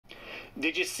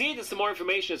Did you see that some more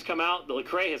information has come out? The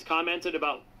Lecrae has commented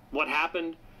about what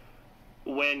happened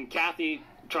when Cathy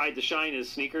tried to shine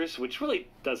his sneakers, which really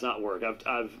does not work.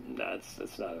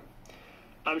 That's not.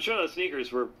 I'm sure those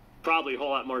sneakers were probably a whole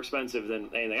lot more expensive than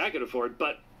anything I could afford,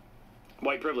 but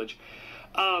white privilege.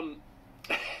 But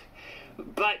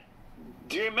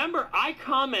do you remember I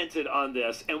commented on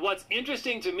this? And what's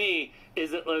interesting to me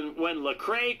is that when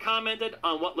Lecrae commented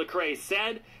on what Lecrae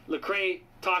said, Lecrae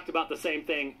talked about the same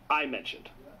thing I mentioned.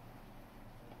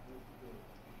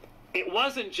 It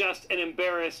wasn't just an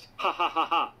embarrassed ha ha ha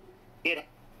ha. It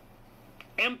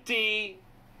empty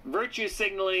virtue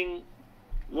signaling,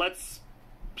 let's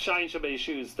shine somebody's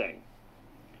shoes thing.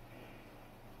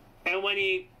 And when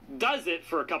he does it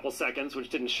for a couple seconds, which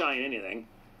didn't shine anything,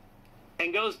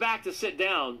 and goes back to sit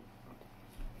down,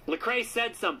 Lecrae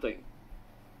said something.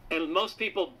 And most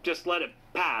people just let it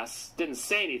pass, didn't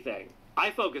say anything.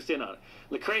 I focused in on it.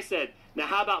 Lecrae said, now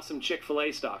how about some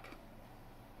Chick-fil-A stock?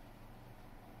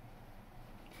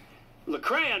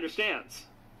 Lecrae understands.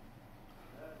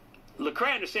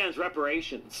 Lecrae understands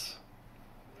reparations.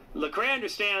 Lecrae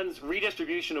understands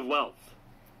redistribution of wealth.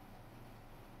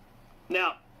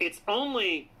 Now, it's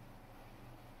only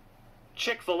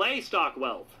Chick-fil-A stock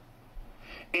wealth.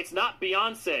 It's not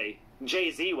Beyonce,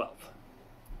 Jay-Z wealth.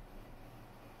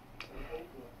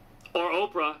 Or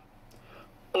Oprah,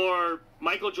 or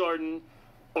Michael Jordan,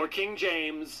 or King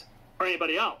James, or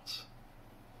anybody else.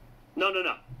 No, no,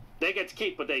 no. They get to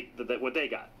keep what they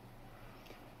got.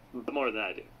 More than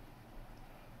I do.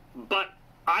 But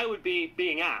I would be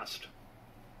being asked,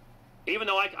 even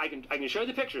though I can show you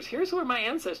the pictures, here's where my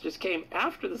ancestors came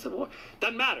after the Civil War.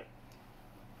 Doesn't matter.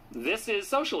 This is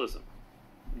socialism.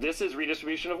 This is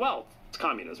redistribution of wealth. It's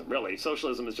communism, really.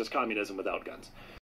 Socialism is just communism without guns.